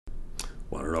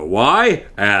Want to know why?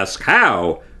 Ask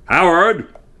how. Howard,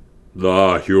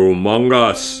 the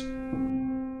humongous.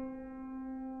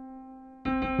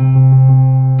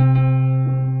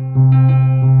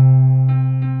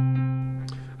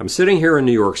 I'm sitting here in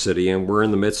New York City, and we're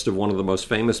in the midst of one of the most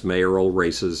famous mayoral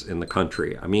races in the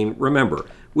country. I mean, remember,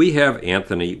 we have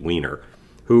Anthony Weiner,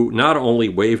 who not only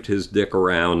waved his dick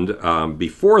around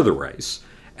before the race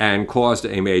and caused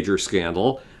a major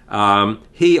scandal,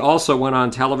 he also went on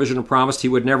television and promised he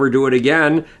would never do it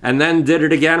again, and then did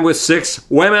it again with 6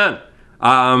 women.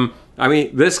 I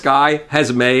mean, this guy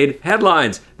has made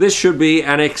headlines. This should be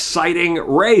an exciting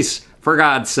race, for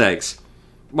God's sakes.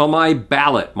 Well,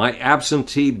 my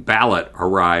absentee ballot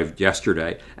arrived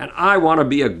yesterday, and I want to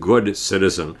be a good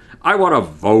citizen. I want to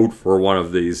vote for one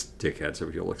of these dickheads,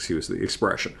 if you'll excuse the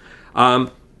expression.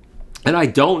 And I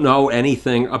don't know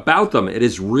anything about them. It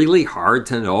is really hard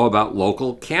to know about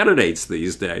local candidates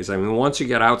these days. I mean, once you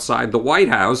get outside the White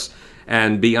House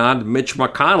and beyond Mitch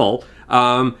McConnell,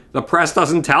 the press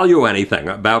doesn't tell you anything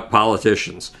about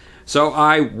politicians. So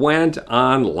I went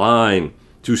online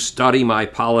to study my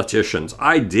politicians.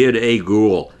 I did a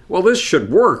Google. Well, this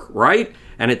should work, right?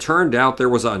 And it turned out there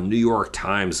was a New York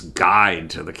Times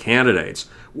guide to the candidates.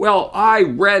 Well, I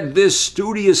read this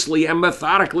studiously and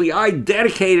methodically. I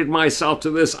dedicated myself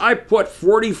to this. I put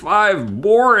 45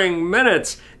 boring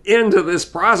minutes into this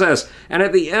process. And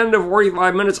at the end of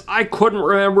 45 minutes, I couldn't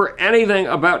remember anything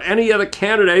about any of the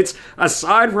candidates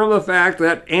aside from the fact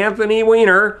that Anthony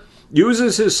Weiner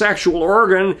uses his sexual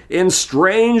organ in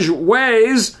strange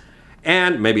ways,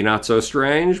 and maybe not so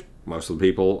strange. Most of the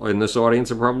people in this audience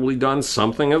have probably done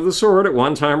something of the sort at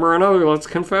one time or another. Let's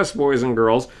confess, boys and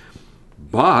girls.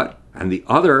 But, and the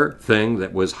other thing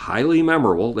that was highly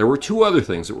memorable, there were 2 other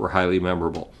things that were highly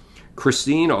memorable.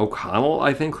 Christine O'Connell,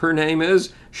 I think her name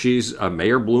is, she's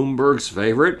Mayor Bloomberg's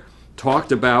favorite,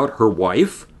 talked about her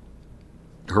wife.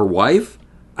 Her wife?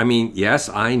 I mean, yes,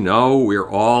 I know we're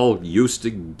all used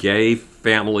to gay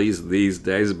families these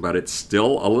days, but it's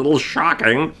still a little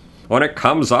shocking when it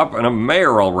comes up in a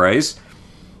mayoral race.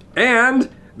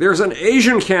 And there's an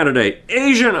Asian candidate.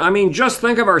 Asian, I mean, just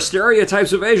think of our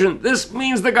stereotypes of Asian. This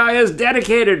means the guy is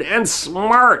dedicated and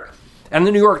smart. And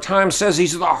the New York Times says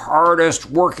he's the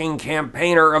hardest working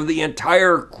campaigner of the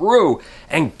entire crew.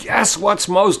 And guess what's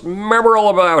most memorable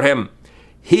about him?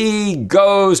 He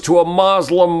goes to a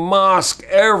Muslim mosque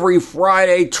every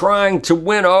Friday trying to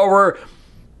win over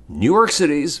New York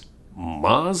City's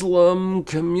Muslim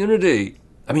community.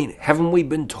 I mean, haven't we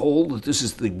been told that this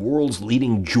is the world's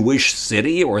leading Jewish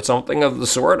city or something of the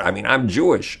sort? I mean, I'm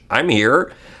Jewish. I'm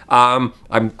here. I'm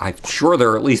sure there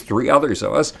are at least 3 others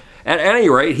of us. At any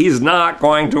rate, he's not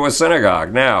going to a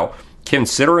synagogue. Now,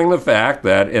 considering the fact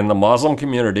that in the Muslim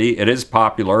community it is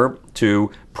popular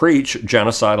to preach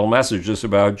genocidal messages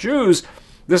about Jews,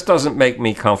 this doesn't make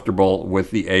me comfortable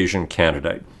with the Asian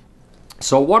candidate.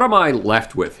 So what am I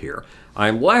left with here?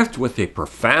 I'm left with a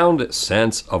profound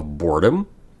sense of boredom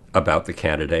about the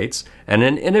candidates and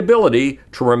an inability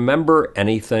to remember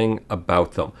anything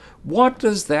about them. What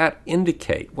does that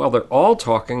indicate? Well, they're all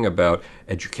talking about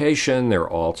education. They're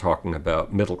all talking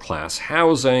about middle-class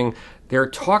housing. They're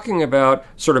talking about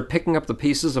sort of picking up the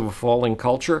pieces of a falling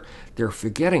culture. They're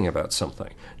forgetting about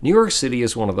something. New York City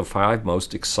is one of the 5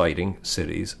 most exciting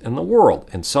cities in the world.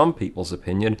 In some people's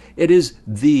opinion, it is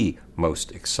the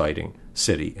most exciting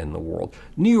city in the world.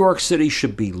 New York City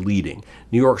should be leading.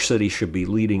 New York City should be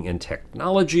leading in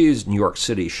technologies. New York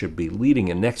City should be leading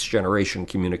in next-generation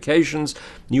communications.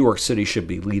 New York City should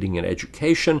be leading in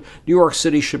education. New York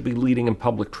City should be leading in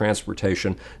public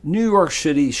transportation. New York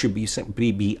City should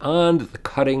be beyond the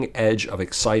cutting edge of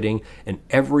exciting in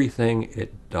everything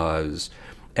it does.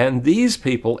 And these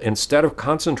people, instead of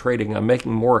concentrating on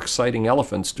making more exciting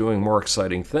elephants doing more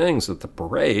exciting things at the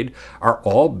parade, are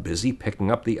all busy picking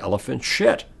up the elephant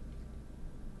shit.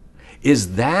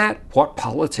 Is that what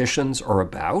politicians are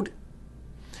about?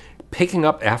 Picking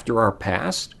up after our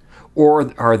past?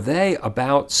 Or are they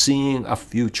about seeing a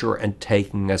future and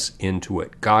taking us into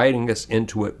it, guiding us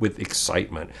into it with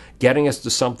excitement, getting us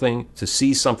to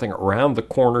see something around the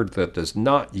corner that does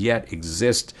not yet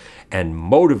exist and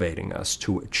motivating us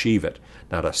to achieve it?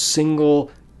 Not a single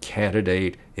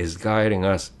candidate is guiding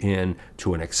us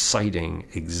into an exciting,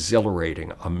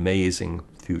 exhilarating, amazing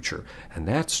future. And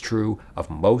that's true of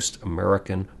most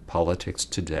American politics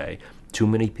today. Too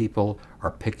many people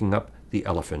are picking up the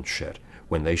elephant shit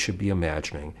when they should be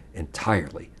imagining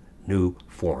entirely new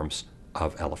forms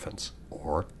of elephants.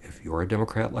 Or, if you're a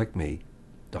Democrat like me,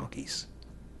 donkeys.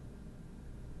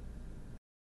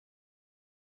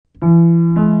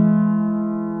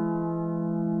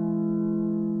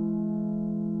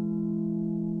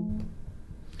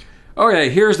 Okay,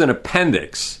 here's an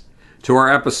appendix to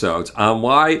our episodes on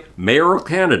why mayoral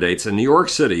candidates in New York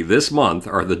City this month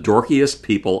are the dorkiest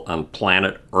people on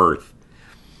planet Earth.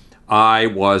 I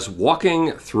was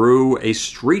walking through a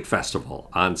street festival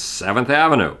on 7th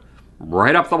Avenue,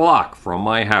 right up the block from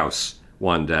my house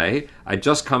one day. I'd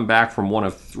just come back from one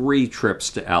of 3 trips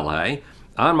to LA.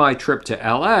 On my trip to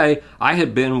LA, I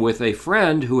had been with a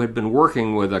friend who had been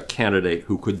working with a candidate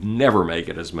who could never make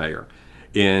it as mayor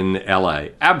in LA.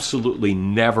 Absolutely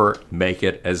never make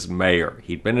it as mayor.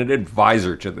 He'd been an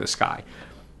advisor to this guy.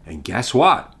 And guess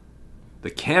what? The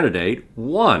candidate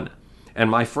won.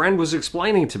 And my friend was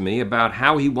explaining to me about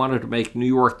how he wanted to make New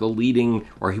York the leading,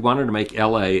 or he wanted to make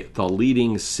LA the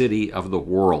leading city of the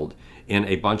world in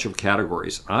a bunch of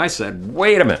categories. And I said,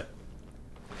 wait a minute.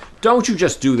 Don't you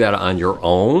just do that on your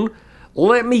own?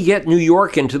 Let me get New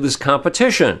York into this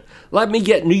competition. Let me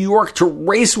get New York to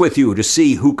race with you to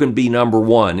see who can be number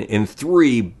 1 in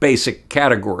 3 basic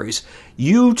categories.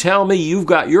 You tell me you've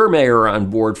got your mayor on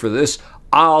board for this.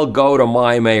 I'll go to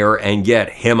my mayor and get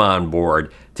him on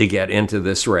board to get into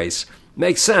this race.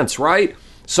 Makes sense, right?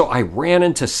 So I ran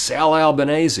into Sal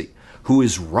Albanese, who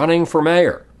is running for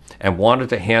mayor, and wanted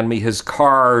to hand me his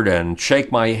card and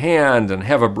shake my hand and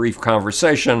have a brief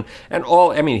conversation. And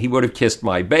he would have kissed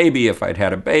my baby if I'd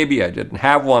had a baby. I didn't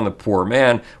have one. The poor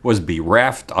man was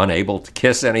bereft, unable to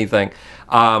kiss anything.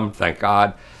 Thank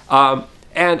God.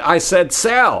 And I said,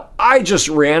 Sal, I just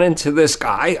ran into this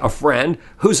guy, a friend,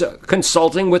 who's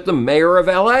consulting with the mayor of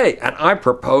LA, and I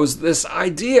proposed this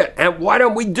idea, and why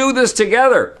don't we do this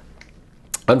together?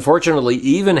 Unfortunately,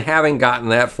 even having gotten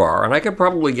that far, and I could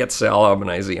probably get Sal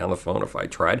Albanese on the phone if I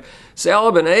tried, Sal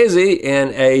Albanese,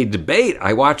 in a debate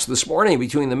I watched this morning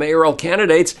between the mayoral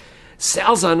candidates,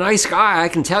 Sal's a nice guy. I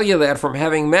can tell you that from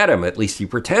having met him. At least he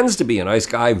pretends to be a nice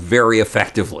guy very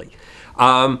effectively.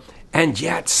 And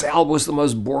yet, Sal was the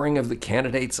most boring of the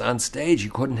candidates on stage. He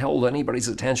couldn't hold anybody's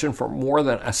attention for more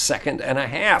than a second and a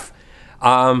half.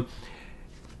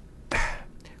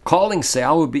 Calling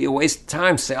Sal would be a waste of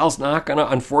time. Sal's not going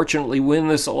to, unfortunately, win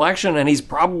this election, and he's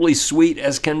probably sweet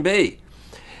as can be.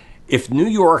 If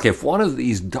one of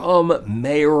these dumb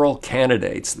mayoral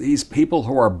candidates, these people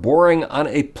who are boring on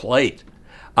a plate,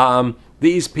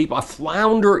 these people, a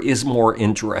flounder is more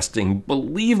interesting.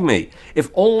 Believe me, if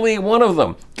only one of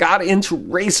them got into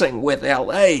racing with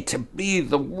LA to be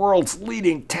the world's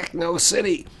leading techno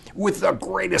city with the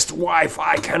greatest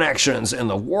Wi-Fi connections in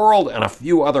the world and a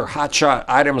few other hotshot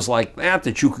items like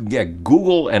that you could get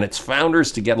Google and its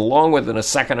founders to get along with in a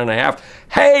second and a half,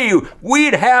 hey,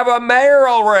 we'd have a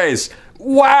mayoral race.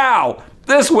 Wow,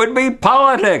 this would be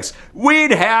politics.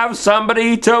 We'd have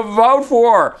somebody to vote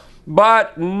for.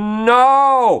 But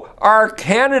no, our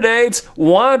candidates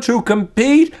want to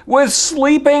compete with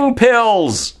sleeping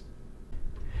pills.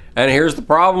 And here's the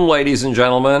problem, ladies and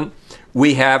gentlemen.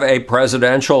 We have a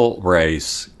presidential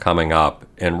race coming up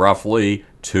in roughly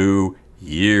 2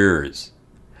 years.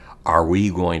 Are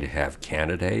we going to have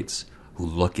candidates who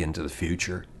look into the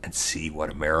future and see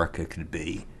what America could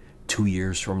be 2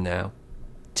 years from now,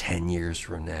 10 years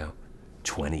from now,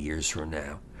 20 years from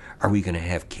now? Are we going to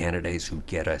have candidates who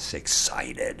get us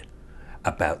excited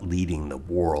about leading the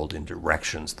world in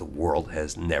directions the world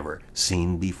has never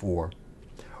seen before?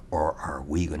 Or are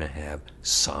we going to have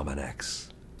Sominex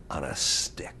on a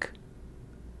stick?